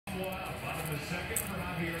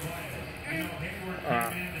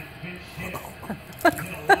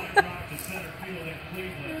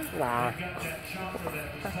Wow.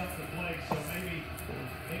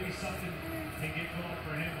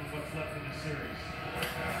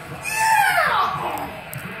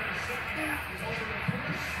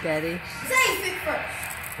 Daddy. Safe it first.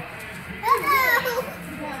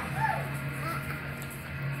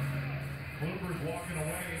 Bloopers walking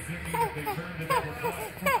away, thinking that they turned it over.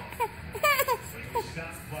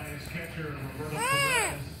 Stopped by his catcher, Roberto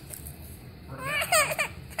Perez.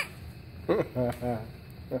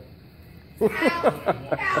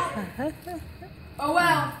 Oh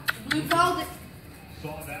well, Blue called it.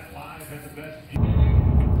 Saw that live at the best.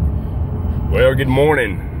 Well, good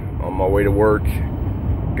morning. On my way to work,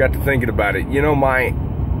 got to thinking about it. You know, I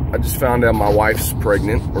just found out my wife's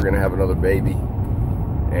pregnant. We're gonna have another baby,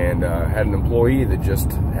 and had an employee that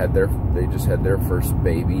just had their first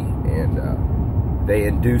baby, and they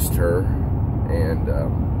induced her, and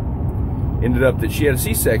ended up that she had a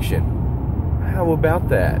C-section. How about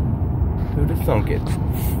that? Who'd have thunk it?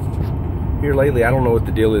 Here lately, I don't know what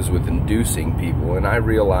the deal is with inducing people, and I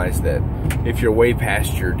realize that if you're way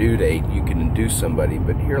past your due date, you can induce somebody,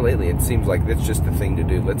 but here lately, it seems like that's just the thing to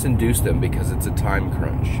do. Let's induce them because it's a time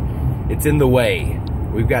crunch. It's in the way.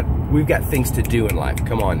 We've got things to do in life.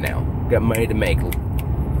 Come on now. We've got money to make.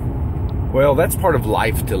 Well, that's part of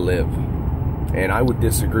life to live, and I would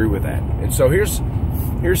disagree with that. And so here's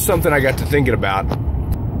something I got to thinking about.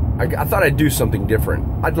 I thought I'd do something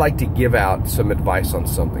different. I'd like to give out some advice on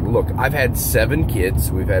something. Look, I've had 7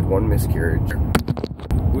 kids. We've had 1 miscarriage.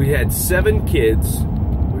 We had 7 kids.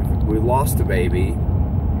 We lost a baby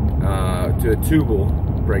to a tubal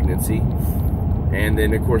pregnancy. And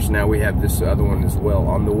then, of course, now we have this other one as well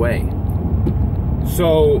on the way.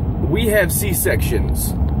 So we have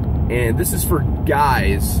C-sections. And this is for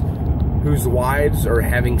guys whose wives are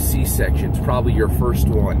having C-sections, probably your first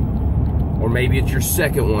one. Or maybe it's your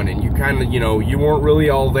second one, and you kind of, you weren't really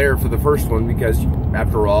all there for the first one because,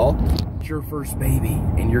 after all, it's your first baby,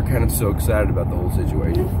 and you're kind of so excited about the whole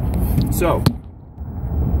situation. So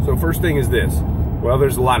first thing is this. Well,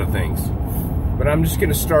 there's a lot of things, but I'm just going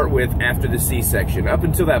to start with after the C-section. Up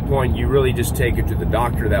until that point, you really just take her to the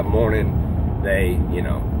doctor that morning. They,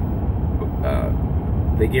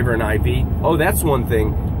 they give her an IV. Oh, that's one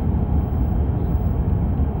thing.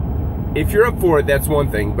 If you're up for it, that's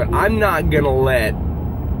one thing, but I'm not going to let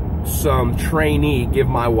some trainee give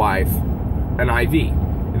my wife an IV.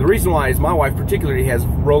 And the reason why is my wife particularly has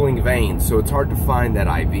rolling veins, so it's hard to find that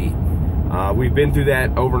IV. We've been through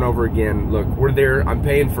that over and over again. Look, we're there. I'm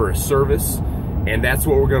paying for a service, and that's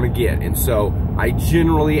what we're going to get. And so I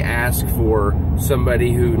generally ask for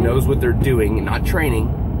somebody who knows what they're doing, not training,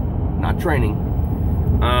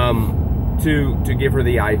 to give her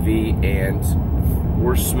the IV, and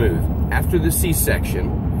we're smooth. After the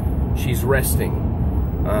C-section, she's resting.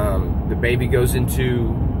 The baby goes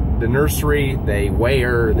into the nursery. They weigh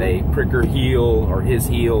her. They prick her heel or his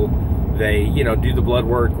heel. They, do the blood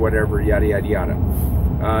work, whatever, yada, yada,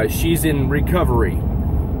 yada. She's in recovery.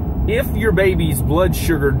 If your baby's blood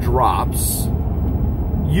sugar drops,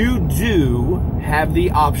 you do have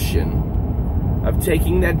the option of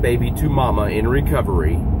taking that baby to mama in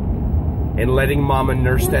recovery and letting mama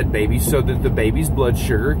nurse that baby so that the baby's blood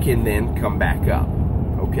sugar can then come back up,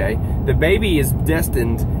 okay? The baby is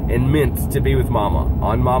destined and meant to be with mama,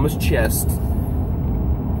 on mama's chest,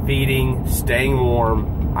 feeding, staying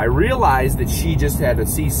warm. I realize that she just had a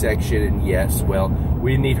C-section, and yes, well,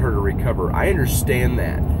 we need her to recover. I understand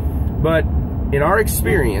that. But in our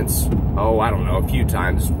experience, I don't know, a few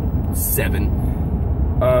times, 7,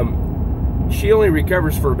 she only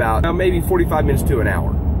recovers for about maybe 45 minutes to an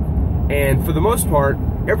hour. And for the most part,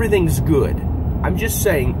 everything's good. I'm just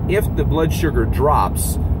saying, if the blood sugar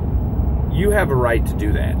drops, you have a right to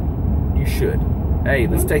do that. You should. Hey,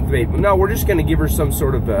 let's take the baby. No, we're just going to give her some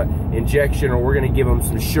sort of injection, or we're going to give them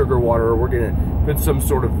some sugar water, or we're going to put some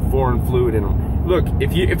sort of foreign fluid in them. Look,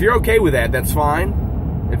 if you're okay with that, that's fine.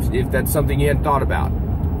 If that's something you hadn't thought about.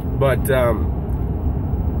 But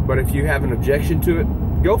if you have an objection to it,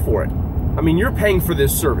 go for it. I mean, you're paying for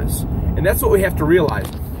this service, and that's what we have to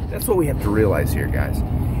realize. That's what we have to realize here, guys,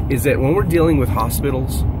 is that when we're dealing with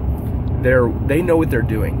hospitals, they know what they're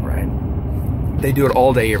doing, right? They do it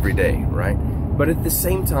all day, every day, right? But at the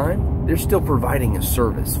same time, they're still providing a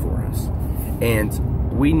service for us, and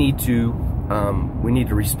we need to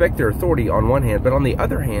respect their authority on one hand, but on the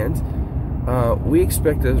other hand, we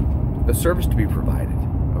expect a service to be provided.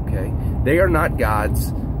 Okay, they are not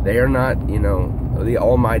gods. They are not, the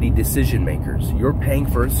almighty decision makers. You're paying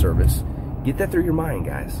for a service. Get that through your mind,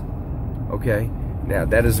 guys. Okay. Now,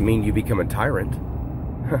 that doesn't mean you become a tyrant.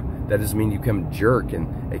 That doesn't mean you become a jerk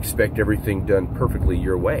and expect everything done perfectly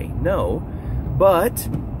your way. No, but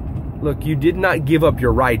look, you did not give up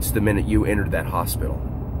your rights the minute you entered that hospital.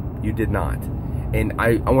 You did not. And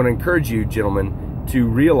I want to encourage you, gentlemen, to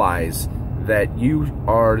realize that you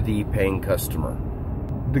are the paying customer.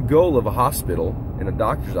 The goal of a hospital and a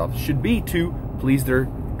doctor's office should be to please their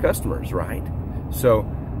customers, right? So,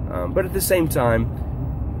 but at the same time,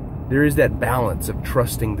 there is that balance of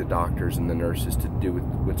trusting the doctors and the nurses to do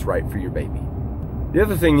what's right for your baby. The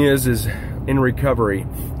other thing is in recovery,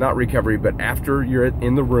 not recovery, but after you're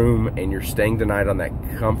in the room and you're staying the night on that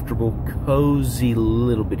comfortable, cozy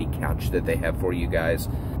little bitty couch that they have for you guys,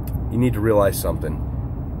 you need to realize something.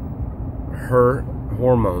 Her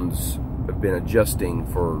hormones have been adjusting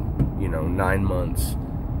for, 9 months,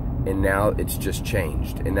 and now it's just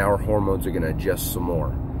changed, and now her hormones are going to adjust some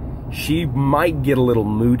more. She might get a little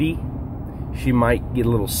moody, she might get a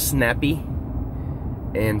little snappy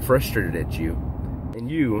and frustrated at you, and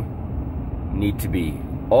you need to be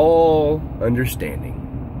all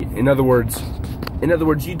understanding. In other words,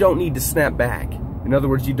 you don't need to snap back. In other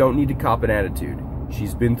words, you don't need to cop an attitude.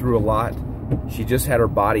 She's been through a lot. She just had her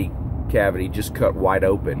body cavity just cut wide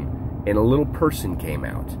open, and a little person came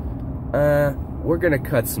out. We're gonna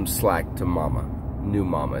cut some slack to mama, new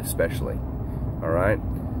mama especially, all right?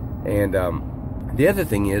 And the other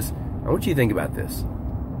thing is, I want you to think about this.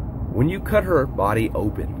 When you cut her body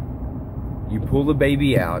open, you pull the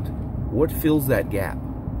baby out, what fills that gap?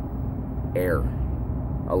 Air.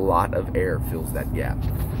 A lot of air fills that gap.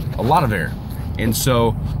 A lot of air. And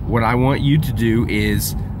so what I want you to do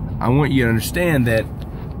is, I want you to understand that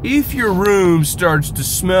if your room starts to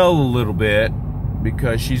smell a little bit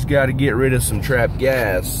because she's got to get rid of some trapped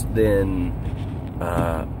gas, then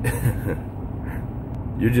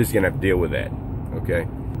you're just gonna have to deal with that, okay?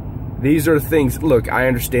 These are things, look, I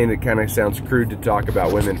understand it kind of sounds crude to talk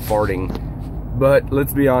about women farting, but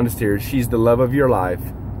let's be honest here, she's the love of your life.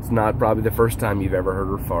 It's not probably the first time you've ever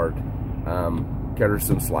heard her fart. Cut her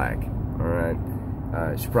some slack, all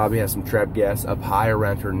right? She probably has some trapped gas up high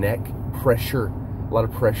around her neck, pressure, a lot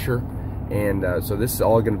of pressure, and so this is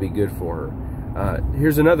all gonna be good for her.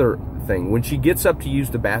 Here's another thing. When she gets up to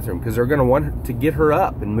use the bathroom, because they're gonna want to get her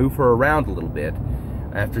up and move her around a little bit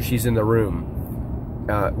after she's in the room,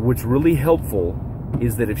 what's really helpful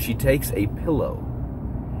is that if she takes a pillow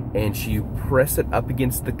and she press it up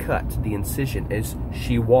against the cut, the incision, as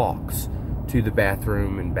she walks to the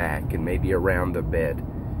bathroom and back and maybe around the bed,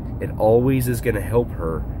 it always is going to help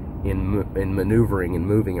her in maneuvering and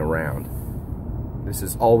moving around. This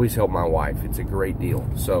has always helped my wife. It's a great deal.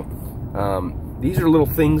 So these are little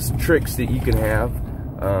things, tricks that you can have.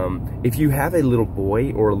 If you have a little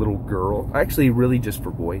boy or a little girl, actually really just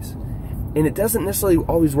for boys, and it doesn't necessarily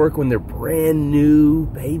always work when they're brand new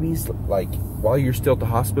babies, like while you're still at the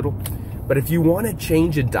hospital, but if you want to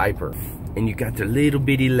change a diaper and you got their little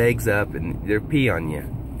bitty legs up and they're pee on you,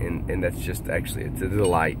 and that's just actually, it's a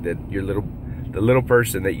delight that the little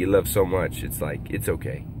person that you love so much, it's like, it's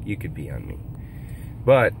okay, you could pee on me.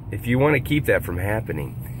 But if you want to keep that from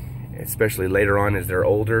happening, especially later on as they're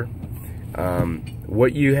older,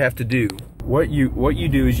 what you have to do, what you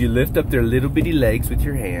do is you lift up their little bitty legs with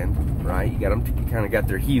your hand, right? You got them, you kind of got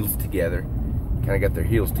their heels together,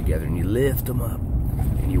 and you lift them up,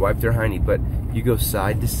 and you wipe their hiney, but you go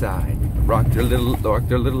side to side, rock their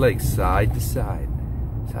little legs side to side,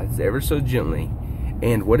 ever so gently.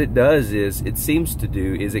 And what it does is, it seems to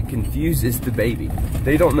do, is it confuses the baby.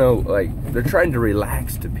 They don't know, like, they're trying to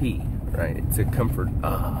relax to pee, right? It's a comfort,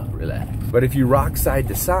 relax. But if you rock side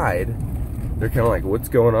to side, they're kind of like, what's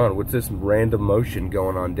going on? What's this random motion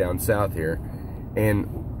going on down south here?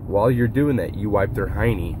 And while you're doing that, you wipe their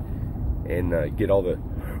hiney and get all the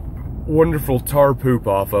wonderful tar poop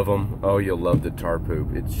off of them. Oh, you'll love the tar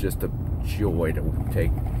poop. It's just a joy to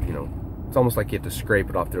take, you know, it's almost like you have to scrape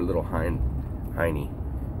it off their little hiney.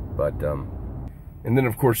 But, and then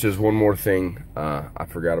of course there's one more thing I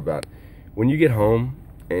forgot about. When you get home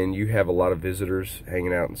and you have a lot of visitors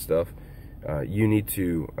hanging out and stuff, you need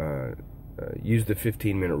to use the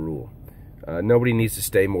 15-minute rule. Nobody needs to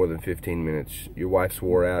stay more than 15 minutes. Your wife's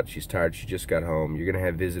wore out, she's tired, she just got home. You're gonna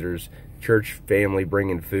have visitors, church family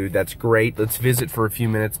bringing food. That's great, let's visit for a few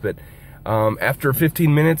minutes, but after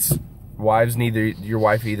 15 minutes, your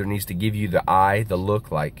wife either needs to give you the eye, the look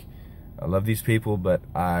like, I love these people, but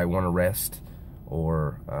I want to rest,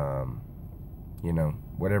 or, you know,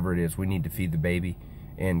 whatever it is, we need to feed the baby.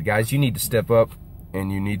 And guys, you need to step up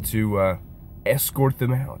and you need to escort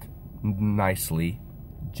them out nicely,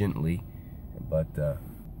 gently, but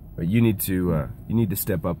you need to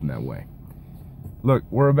step up in that way. Look,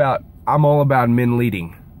 we're about I'm all about men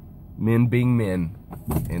leading, men being men,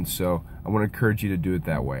 and so I want to encourage you to do it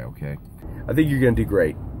that way, okay? I think you're going to do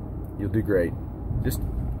great. You'll do great. Just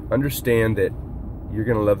understand that you're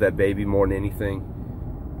going to love that baby more than anything,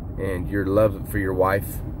 and your love for your wife,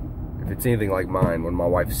 if it's anything like mine, when my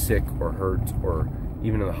wife's sick or hurt or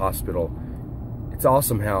even in the hospital, it's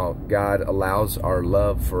awesome how God allows our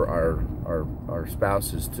love for our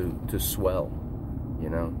spouses to swell, you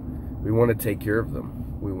know? We want to take care of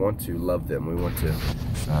them. We want to love them. We want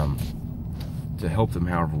to help them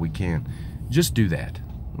however we can. Just do that,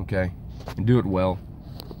 okay? And do it well.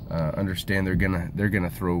 Understand they're gonna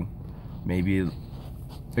throw, maybe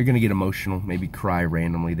they're gonna get emotional, maybe cry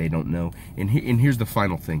randomly, they don't know. And here's the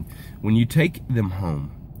final thing. When you take them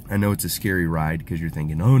home, I know it's a scary ride because you're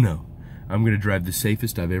thinking, oh no, I'm gonna drive the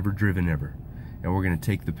safest I've ever driven ever. And we're gonna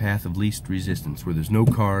take the path of least resistance where there's no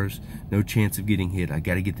cars, no chance of getting hit. I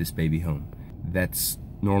gotta get this baby home. That's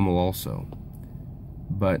normal also.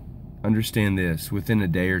 But understand this, within a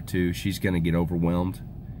day or two, she's gonna get overwhelmed,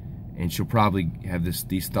 and she'll probably have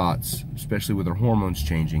these thoughts, especially with her hormones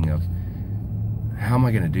changing, of, how am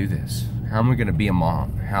I gonna do this? How am I gonna be a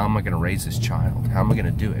mom? How am I gonna raise this child? How am I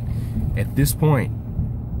gonna do it? At this point,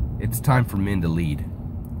 it's time for men to lead.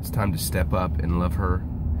 It's time to step up and love her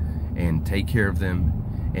and take care of them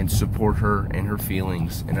and support her and her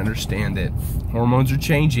feelings, and understand that hormones are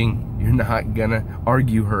changing. You're not gonna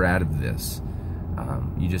argue her out of this.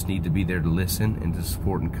 You just need to be there to listen and to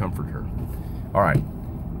support and comfort her. All right,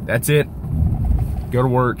 that's it. Go to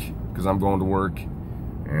work, because I'm going to work,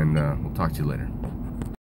 and we'll talk to you later.